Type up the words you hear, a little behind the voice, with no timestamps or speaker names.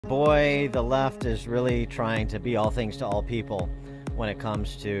Boy, the left is really trying to be all things to all people when it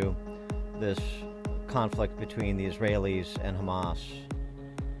comes to this conflict between the Israelis and Hamas.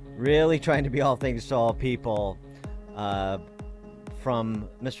 Really trying to be all things to all people. From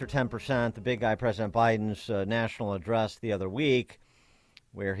Mr. 10%, the big guy, President Biden's national address the other week,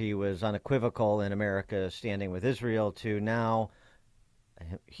 where he was unequivocal in America standing with Israel, to now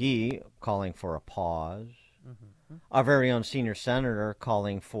he calling for a pause. Mm-hmm. Our very own senior senator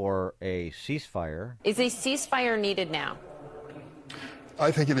calling for a ceasefire. Is a ceasefire needed now?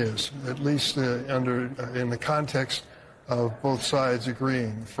 I think it is, at least in the context of both sides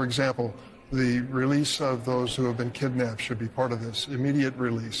agreeing. For example, the release of those who have been kidnapped should be part of this, immediate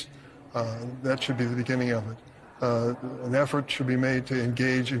release. That should be the beginning of it. An effort should be made to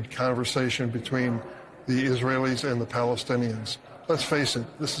engage in conversation between the Israelis and the Palestinians. Let's face it,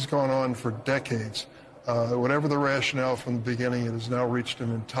 this has gone on for decades. Whatever the rationale from the beginning, it has now reached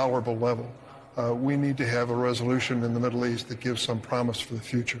an intolerable level. We need to have a resolution in the Middle East that gives some promise for the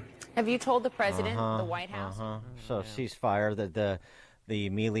future. Have you told the president, the White House? So ceasefire, the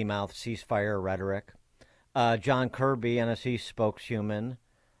mealy-mouthed ceasefire rhetoric. John Kirby, NSC spokeshuman,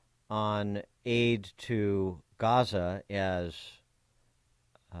 on aid to Gaza as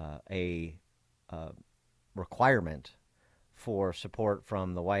a requirement for support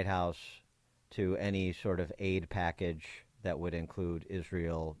from the White House to any sort of aid package that would include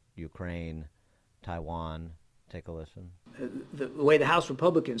Israel, Ukraine, Taiwan. Take a listen. The way the House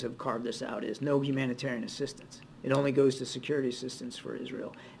Republicans have carved this out is no humanitarian assistance. It only goes to security assistance for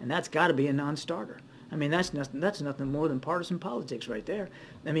Israel. And that's got to be a non-starter. I mean, that's nothing more than partisan politics right there.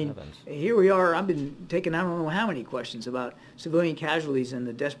 I mean, here we are. I've been taking I don't know how many questions about civilian casualties and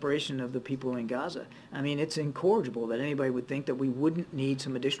the desperation of the people in Gaza. I mean, it's incorrigible that anybody would think that we wouldn't need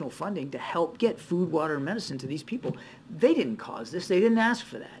some additional funding to help get food, water, and medicine to these people. They didn't cause this. They didn't ask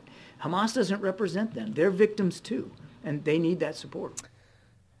for that. Hamas doesn't represent them. They're victims too, and they need that support.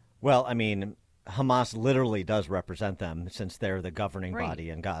 Well, I mean, Hamas literally does represent them since they're the governing body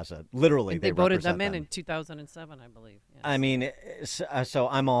in Gaza. Literally, they voted them in 2007, I believe. Yes. I mean, so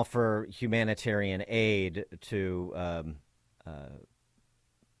I'm all for humanitarian aid to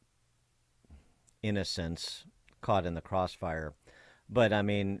innocents caught in the crossfire. But, I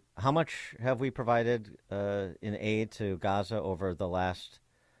mean, how much have we provided in aid to Gaza over the last,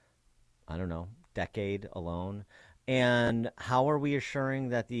 I don't know, decade alone? And how are we assuring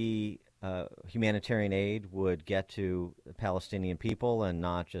that the humanitarian aid would get to the Palestinian people and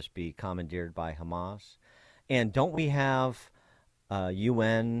not just be commandeered by Hamas? And don't we have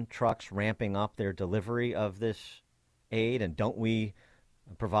UN trucks ramping up their delivery of this aid? And don't we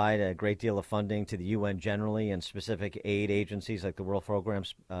provide a great deal of funding to the UN generally and specific aid agencies like the World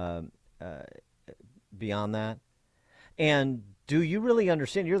Programs beyond that? And do you really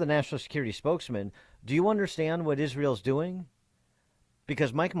understand? You're the national security spokesman. Do you understand what Israel's doing?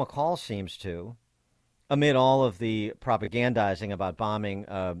 Because Mike McCall seems to, amid all of the propagandizing about bombing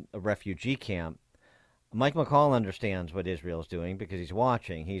a refugee camp, Mike McCall understands what Israel's doing because he's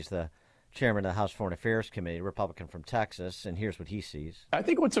watching. He's the chairman of the House Foreign Affairs Committee, Republican from Texas, and here's what he sees. I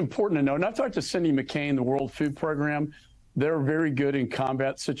think what's important to know, and I've talked to Cindy McCain, the World Food Program, they're very good in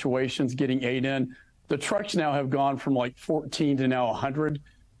combat situations, getting aid in. The trucks now have gone from like 14 to now 100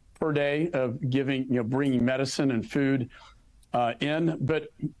 per day of giving, bringing medicine and food in. But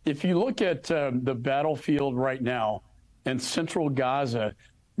if you look at the battlefield right now in central Gaza,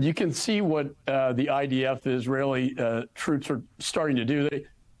 you can see what the IDF, the Israeli troops, are starting to do.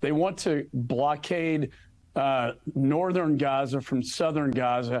 They want to blockade northern Gaza from southern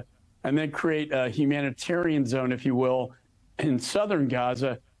Gaza and then create a humanitarian zone, if you will, in southern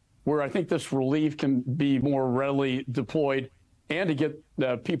Gaza, where I think this relief can be more readily deployed and to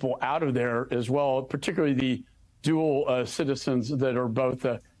get people out of there as well, particularly the dual citizens that are both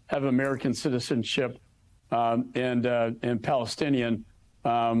have American citizenship and Palestinian.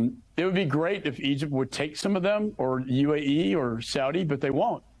 It would be great if Egypt would take some of them, or UAE or Saudi, but they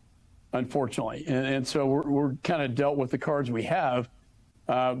won't, unfortunately. And so we're kind of dealt with the cards we have.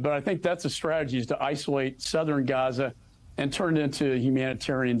 But I think that's a strategy, is to isolate southern Gaza and turn it into a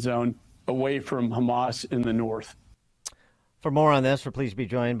humanitarian zone away from Hamas in the north. For more on this, we're pleased to be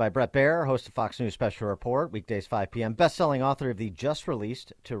joined by Bret Baier, host of Fox News Special Report, weekdays 5 p.m., best-selling author of the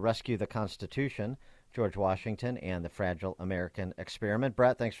just-released To Rescue the Constitution, George Washington and the Fragile American Experiment.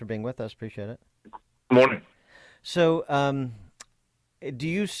 Bret, thanks for being with us. Appreciate it. Good morning. So do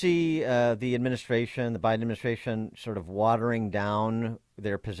you see the administration, the Biden administration, sort of watering down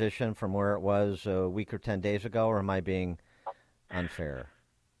their position from where it was a week or 10 days ago, or am I being unfair?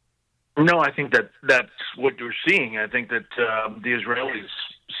 No, I think that's what you're seeing. I think that the Israelis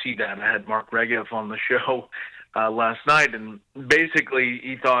see that. I had Mark Regev on the show last night, and basically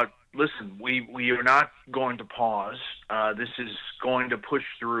he thought, listen, we are not going to pause. This is going to push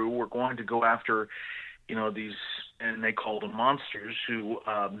through. We're going to go after, these, and they call them monsters, who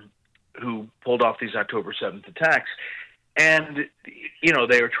pulled off these October 7th attacks. And,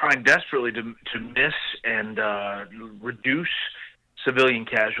 they are trying desperately to miss and reduce civilian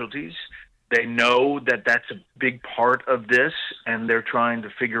casualties. They know that that's a big part of this, and they're trying to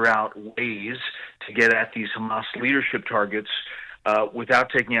figure out ways to get at these Hamas leadership targets without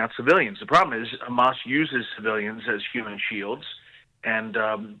taking out civilians. The problem is Hamas uses civilians as human shields, and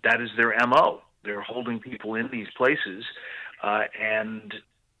that is their MO. They're holding people in these places, and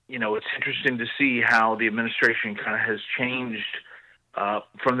it's interesting to see how the administration kind of has changed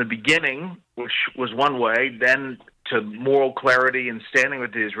from the beginning, which was one way, then to moral clarity and standing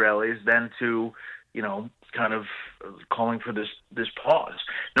with the Israelis, then to, kind of calling for this pause.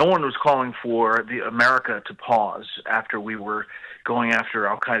 No one was calling for America to pause after we were going after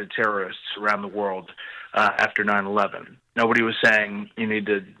al-Qaeda terrorists around the world after 9/11. Nobody was saying you need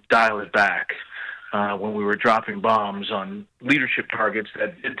to dial it back when we were dropping bombs on leadership targets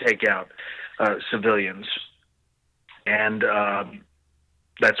that did take out civilians. And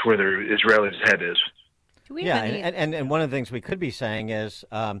that's where the Israelis' head is. And one of the things we could be saying is,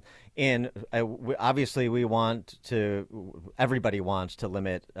 obviously everybody wants to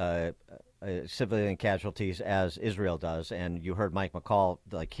limit civilian casualties as Israel does, and you heard Mike McCall,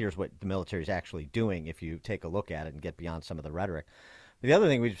 here's what the military is actually doing if you take a look at it and get beyond some of the rhetoric. The other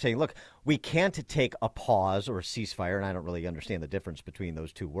thing we're saying, look, we can't take a pause or a ceasefire, and I don't really understand the difference between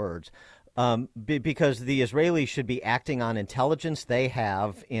those two words, because the Israelis should be acting on intelligence they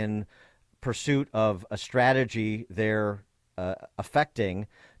have in pursuit of a strategy they're affecting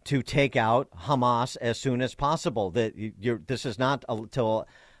to take out Hamas as soon as possible. This is not to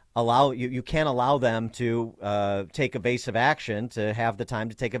allow you can't allow them to take evasive action, to have the time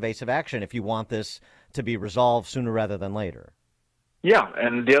to take evasive action if you want this to be resolved sooner rather than later. Yeah,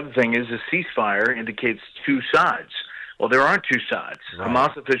 and the other thing is a ceasefire indicates two sides. Well, there aren't two sides. Right.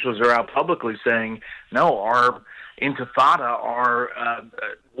 Hamas officials are out publicly saying, no, our intifada, our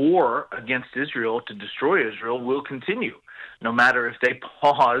war against Israel to destroy Israel will continue, no matter if they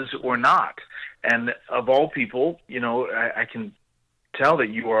pause or not. And of all people, I can tell that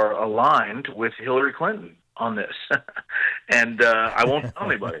you are aligned with Hillary Clinton on this. And I won't tell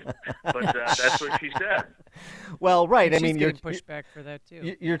anybody, but that's what she said. Well, right. She's getting pushed back for that,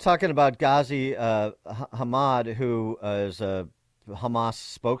 too. You're talking about Ghazi Hamad, who is a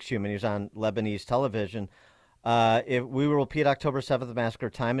Hamas spokeshuman. He was on Lebanese television. If we will repeat October 7th massacre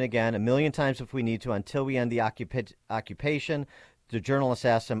time and again, 1,000,000 times if we need to, until we end the occupation. The journalist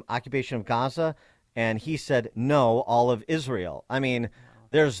asked him, occupation of Gaza? And he said, no, all of Israel. I mean,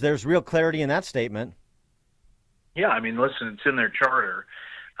 there's real clarity in that statement. Yeah, listen, it's in their charter.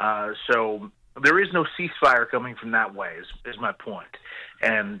 So there is no ceasefire coming from that way, is my point.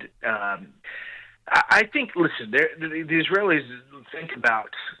 And I think, listen, the Israelis think about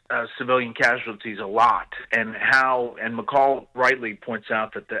civilian casualties a lot, and McCall rightly points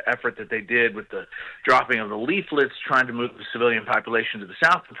out that the effort that they did with the dropping of the leaflets, trying to move the civilian population to the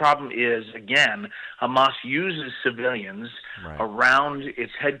south, the problem is, again, Hamas uses civilians around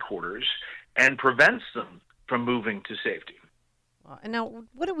its headquarters and prevents them from moving to safety. And now,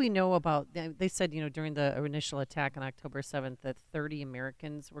 what do we know about, they said, during the initial attack on October 7th that 30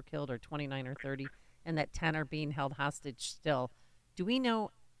 Americans were killed, or 29 or 30, and that 10 are being held hostage still. Do we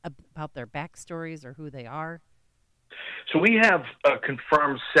know about their backstories or who they are? So we have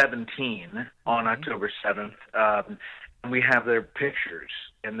confirmed 17 on October 7th, and we have their pictures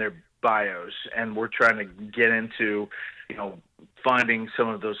and their bios, and we're trying to get into, finding some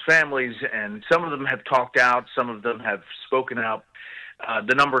of those families, and some of them have talked out, some of them have spoken out.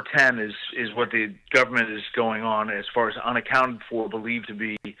 The number 10 is what the government is going on as far as unaccounted for, believed to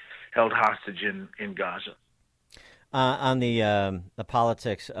be held hostage in Gaza. On the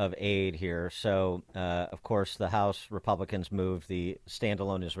politics of aid here, so of course the House Republicans moved the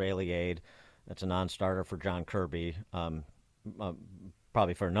standalone Israeli aid. That's a non-starter for John Kirby,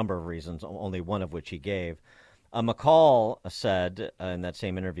 probably for a number of reasons, only one of which he gave. McCall said in that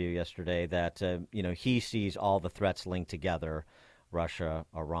same interview yesterday that he sees all the threats linked together: Russia,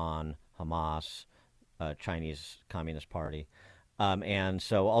 Iran, Hamas, Chinese Communist Party, and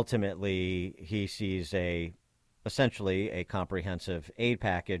so ultimately he sees essentially a comprehensive aid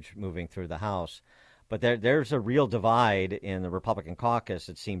package moving through the House. But there's a real divide in the Republican caucus,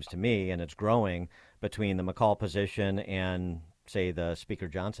 it seems to me, and it's growing, between the McCall position and, say, the Speaker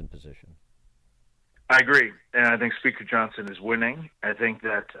Johnson position. I agree, and I think Speaker Johnson is winning. I think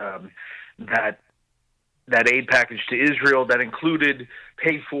that that aid package to Israel that included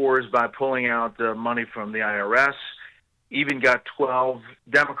pay-fors by pulling out the money from the IRS even got 12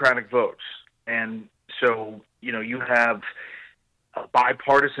 Democratic votes. And so, you have a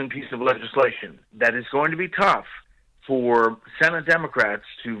bipartisan piece of legislation that is going to be tough for Senate Democrats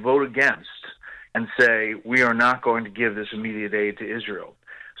to vote against and say, we are not going to give this immediate aid to Israel.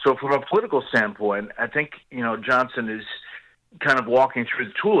 So from a political standpoint, I think, Johnson is kind of walking through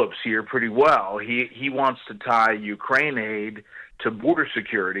the tulips here pretty well. He wants to tie Ukraine aid to border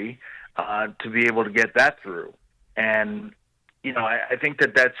security to be able to get that through. And, I think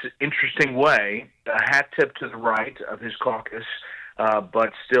that that's an interesting way, a hat tip to the right of his caucus,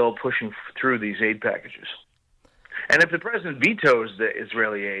 but still pushing through these aid packages. And if the president vetoes the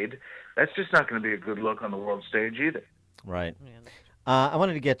Israeli aid, that's just not going to be a good look on the world stage either. Right. I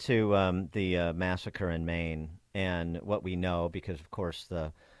wanted to get to the massacre in Maine and what we know, because, of course,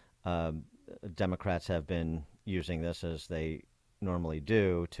 the Democrats have been using this, as they normally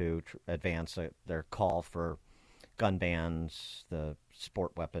do, to advance their call for gun bans, the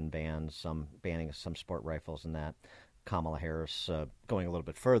sport weapon bans, banning some sport rifles and that. Kamala Harris going a little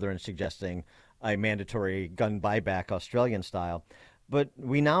bit further and suggesting a mandatory gun buyback Australian style. But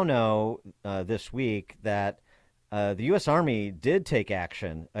we now know this week that the U.S. Army did take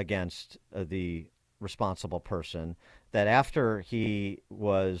action against the responsible person, that after he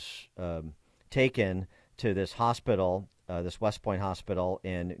was taken to this hospital, this West Point hospital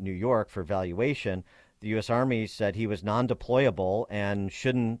in New York for evaluation, the U.S. Army said he was non-deployable and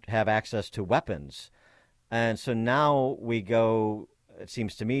shouldn't have access to weapons. And so now we go, it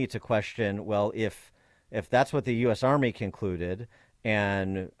seems to me, to question, well, if that's what the U.S. Army concluded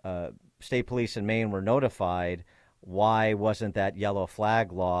and state police in Maine were notified, why wasn't that yellow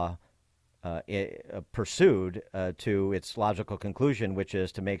flag law pursued to its logical conclusion, which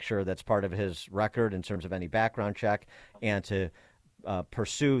is to make sure that's part of his record in terms of any background check, and to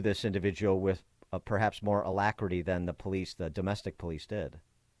pursue this individual with perhaps more alacrity than the domestic police did?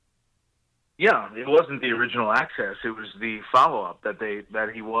 Yeah, it wasn't the original access; it was the follow-up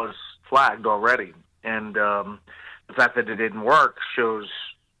that he was flagged already, and the fact that it didn't work shows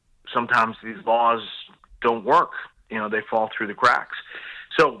sometimes these laws don't work. They fall through the cracks.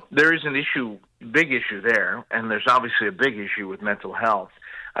 So there is an issue, big issue there, and there's obviously a big issue with mental health.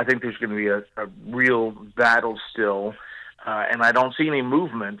 I think there's going to be a real battle still, and I don't see any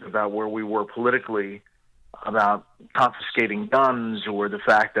movement about where we were politically about confiscating guns, or the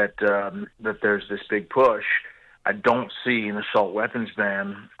fact that there's this big push. I don't see an assault weapons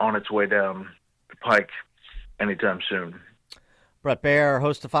ban on its way down the pike anytime soon. Bret Baier,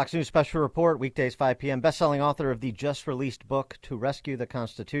 host of Fox News Special Report, weekdays 5 p.m., best-selling author of the just-released book, To Rescue the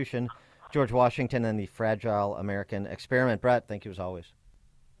Constitution, George Washington and the Fragile American Experiment. Bret, thank you as always.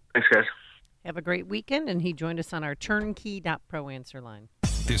 Thanks, guys. Have a great weekend, and he joined us on our turnkey.pro answer line.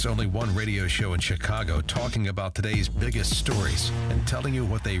 There's only one radio show in Chicago talking about today's biggest stories and telling you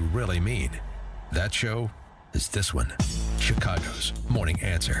what they really mean. That show is this one, Chicago's Morning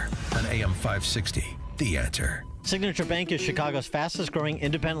Answer on AM 560, The Answer. Signature Bank is Chicago's fastest-growing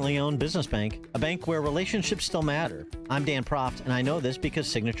independently owned business bank, a bank where relationships still matter. I'm Dan Proft, and I know this because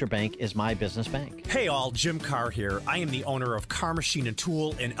Signature Bank is my business bank. Hey all, Jim Carr here. I am the owner of Car Machine and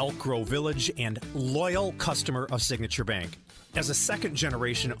Tool in Elk Grove Village and loyal customer of Signature Bank. As a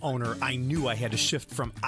second-generation owner, I knew I had to shift from